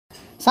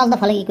Solve the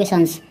following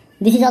equations.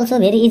 This is also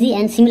very easy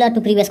and similar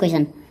to previous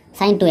question.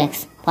 Sin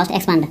 2x. First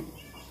expand.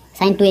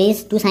 Sin 2a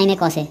is 2 sin a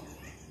cos a.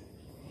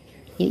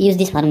 You use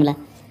this formula.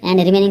 And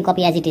remaining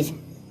copy as it is.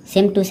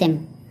 Same to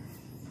same.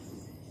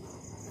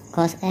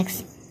 Cos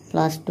x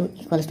plus 2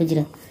 equals to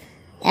 0.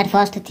 At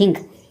first think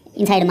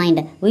inside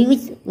mind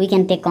which we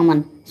can take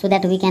common, so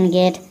that we can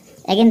get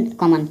again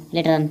common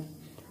later on.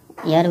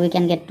 Here we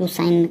can get 2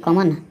 sin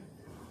common.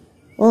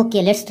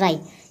 Okay, let's try.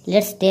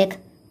 Let's take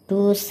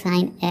 2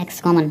 sin x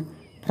common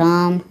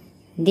from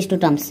these two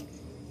terms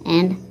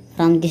and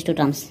from these two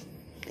terms.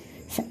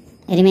 So,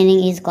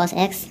 remaining is cos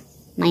x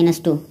minus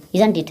 2,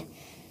 isn't it?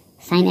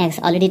 Sin x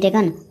already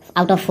taken.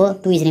 Out of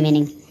 4, 2 is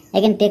remaining.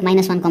 Again take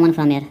minus 1 common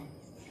from here.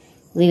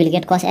 We will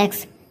get cos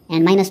x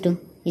and minus 2,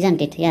 isn't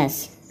it?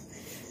 Yes.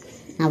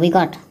 Now we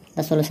got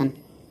the solution.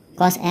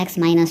 Cos x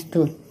minus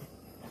 2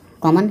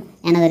 common.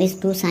 Another is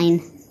 2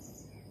 sin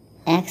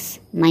x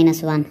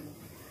minus 1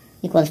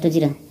 equals to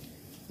 0.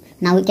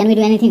 Now can we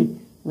do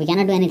anything? We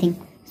cannot do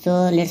anything. So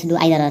let's do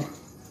either or.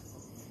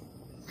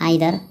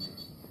 Either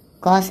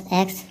cos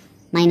x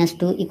minus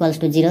 2 equals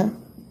to 0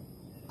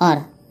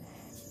 or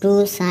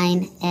 2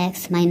 sin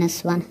x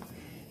minus 1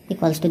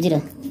 equals to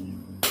 0.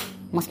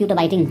 Mosquito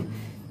biting.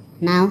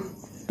 Now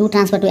 2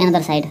 transfer to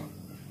another side.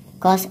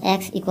 Cos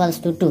x equals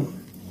to 2.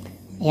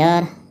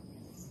 Here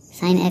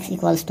sin x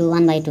equals to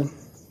 1 by 2.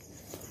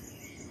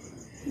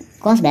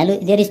 Cos value,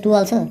 there is 2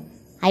 also?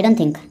 I don't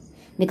think.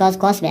 Because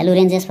cos value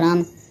ranges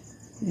from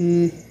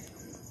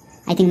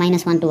I think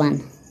minus 1 to 1.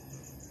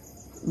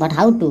 But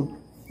how to?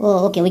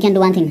 Oh, okay, we can do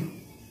one thing.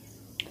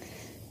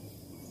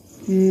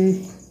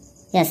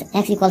 Yes,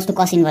 x equals to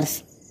cos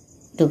inverse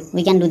 2.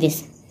 We can do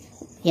this.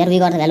 Here we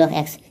got the value of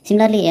x.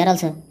 Similarly, here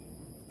also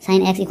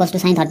sin x equals to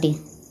sin 30.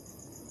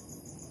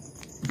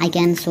 I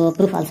can show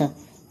proof also.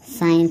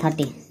 Sin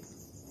 30.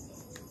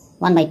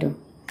 1 by 2.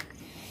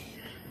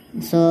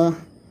 So,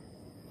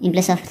 in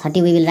place of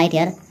 30 we will write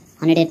here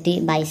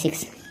 180 by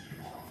 6.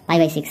 Pi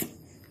by 6.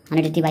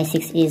 180 by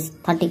 6 is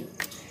 30.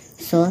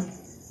 So,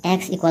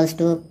 x equals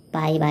to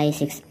pi by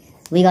 6.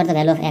 We got the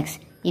value of x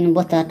in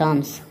both the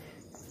terms.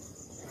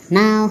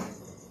 Now,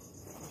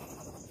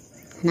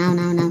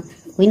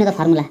 we know the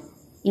formula.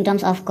 In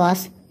terms of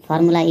cos,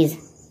 formula is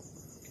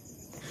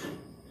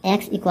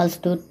x equals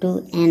to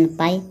 2n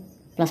pi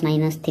plus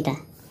minus theta.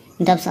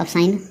 In terms of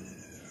sin,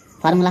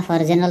 formula for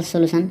general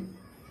solution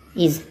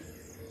is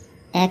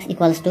x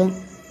equals to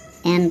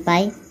n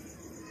pi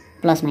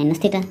plus minus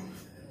theta.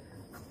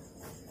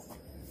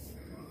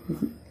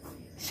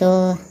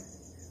 So,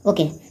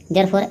 okay,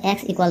 therefore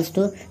x equals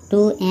to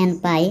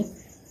 2n pi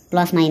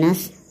plus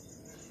minus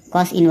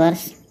cos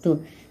inverse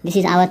 2. This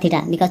is our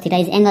theta, because theta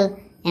is angle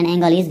and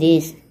angle is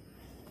this.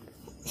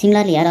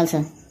 Similarly here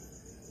also.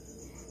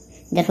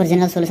 Therefore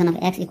general solution of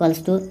x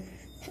equals to,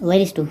 where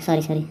is 2?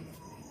 Sorry.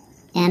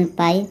 N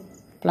pi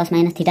plus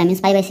minus theta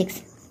means pi by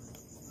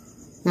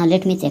 6. Now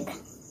let me check.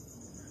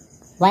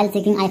 While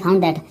checking I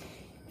found that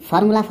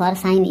formula for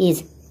sine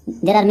is,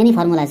 there are many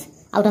formulas.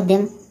 Out of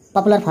them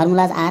popular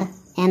formulas are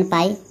n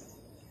pi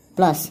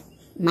plus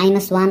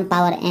minus 1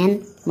 power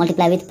n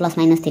multiply with plus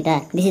minus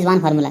theta. This is one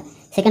formula.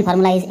 Second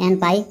formula is n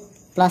pi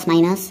plus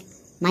minus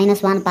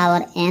 1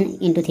 power n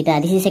into theta.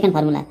 This is second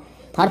formula.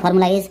 Third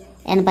formula is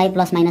n pi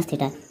plus minus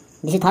theta.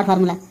 This is third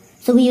formula.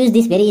 So we use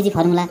this very easy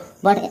formula,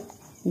 but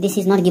this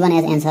is not given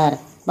as answer.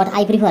 But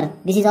I prefer,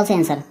 this is also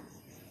answer.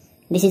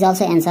 This is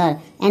also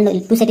answer. And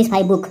to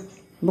satisfy book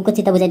को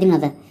चित्त बुझाइदिउँ न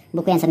त,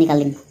 book को answer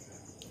निकाल्दिउँ.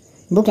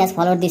 Book has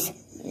followed this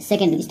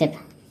second step.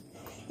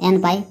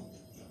 N pi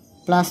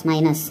plus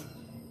minus.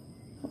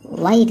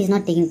 Why it is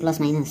not taking plus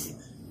minus?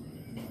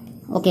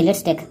 Okay,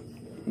 let's take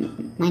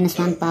minus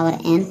 1 power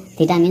n.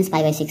 Theta means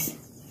pi by 6.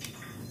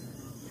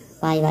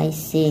 Pi by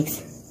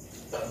 6.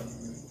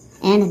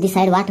 And this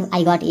side what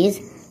I got is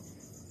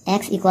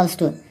x equals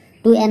to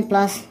 2n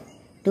plus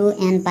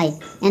 2n pi.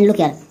 And look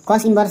here,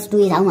 cos inverse 2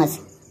 is how much?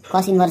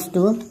 Cos inverse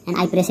 2 and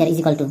I press here is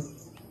equal to.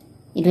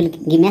 It will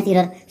give math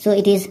error, so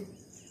it is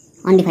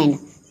undefined.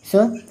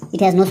 So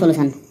it has no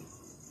solution.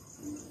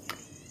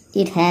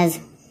 It has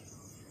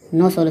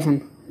no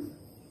solution.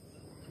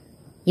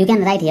 You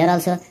can write here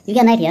also.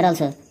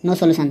 No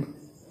solution.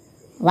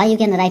 Why you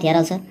can write here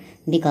also?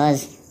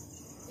 Because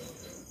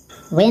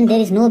when there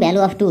is no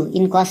value of 2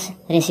 in cos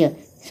ratio,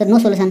 so no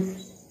solution.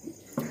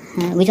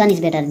 Which one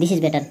is better? This is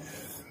better.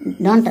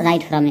 Don't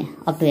write from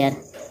up to here.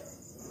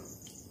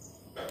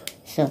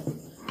 So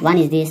one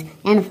is this,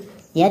 and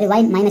here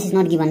why minus is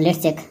not given.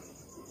 Let's check.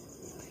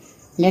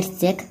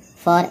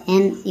 For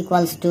n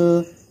equals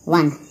to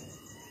 1,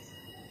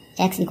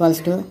 x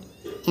equals to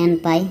n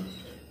pi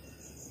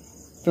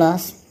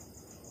plus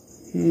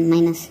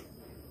minus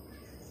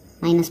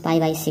pi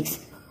by 6.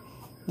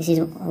 This is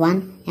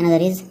 1. Another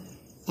is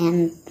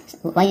n.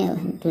 Why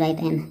to write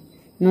n?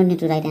 No need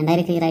to write n.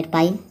 Directly write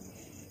pi.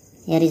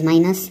 Here is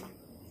minus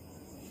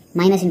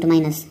into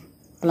minus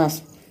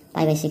plus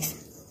pi by 6.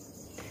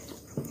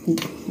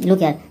 Look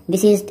here.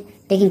 This is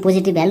taking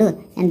positive value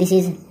and this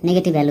is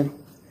negative value.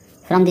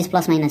 From this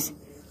plus minus.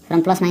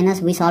 From plus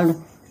minus we solved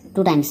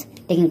 2 times.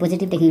 Taking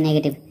positive, taking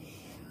negative.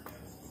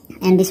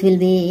 and this will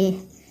be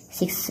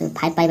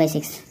 5 pi by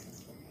 6.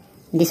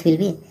 This will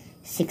be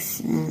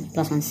 6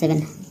 plus 1,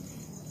 7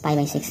 pi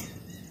by 6.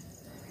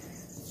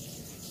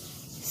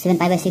 7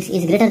 pi by 6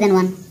 is greater than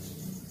 1.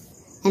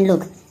 And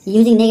look,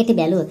 using negative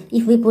value,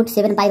 if we put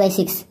 7 pi by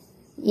 6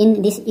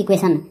 in this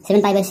equation,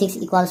 7 pi by 6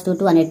 equals to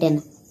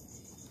 210,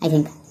 I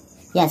think.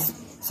 Yes,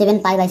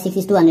 7 pi by 6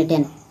 is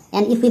 210.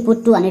 And if we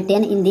put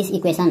 210 in this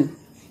equation,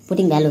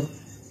 putting value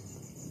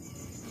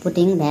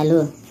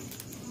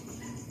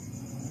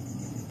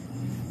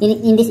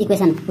in this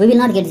equation, we will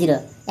not get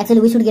 0.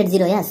 Actually, we should get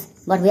 0, yes,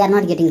 but we are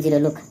not getting 0.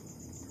 Look,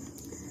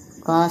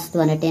 cos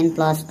 210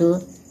 plus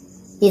 2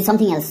 is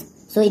something else,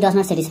 so it does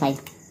not satisfy.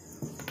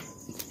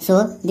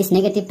 So this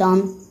negative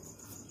term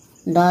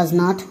does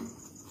not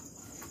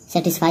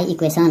satisfy the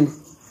equation.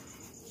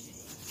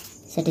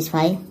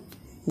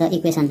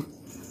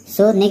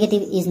 So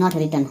negative is not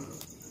written.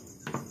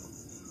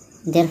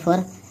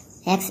 Therefore,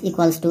 x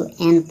equals to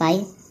n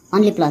pi,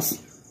 only plus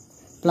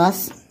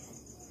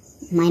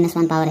minus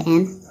 1 power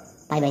n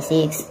pi by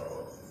 6.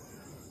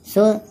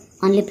 So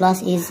only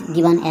plus is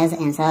given as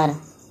answer.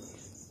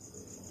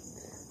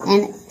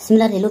 And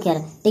similarly, look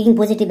here, taking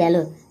positive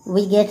value,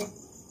 we get,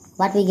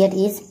 what we get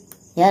is,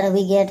 here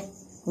we get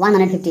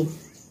 150,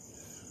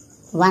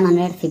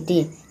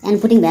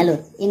 and putting value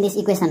in this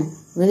equation,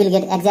 we will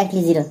get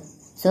exactly 0.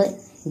 So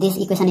this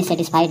equation is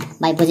satisfied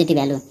by positive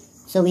value.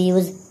 So we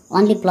use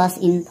only plus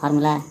in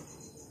formula.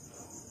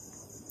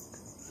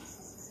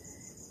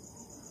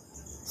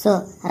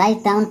 So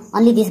write down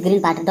only this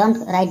green part,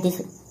 don't write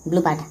this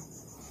blue part.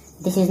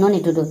 This is no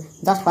need to do,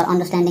 just for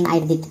understanding I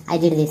did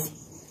this.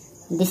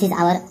 This is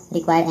our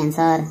required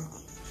answer.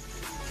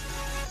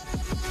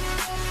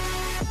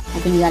 I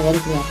think you are very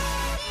clear.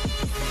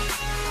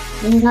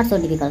 This is not so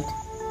difficult.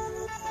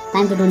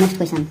 Time to do next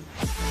question.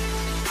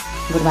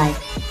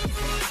 Goodbye.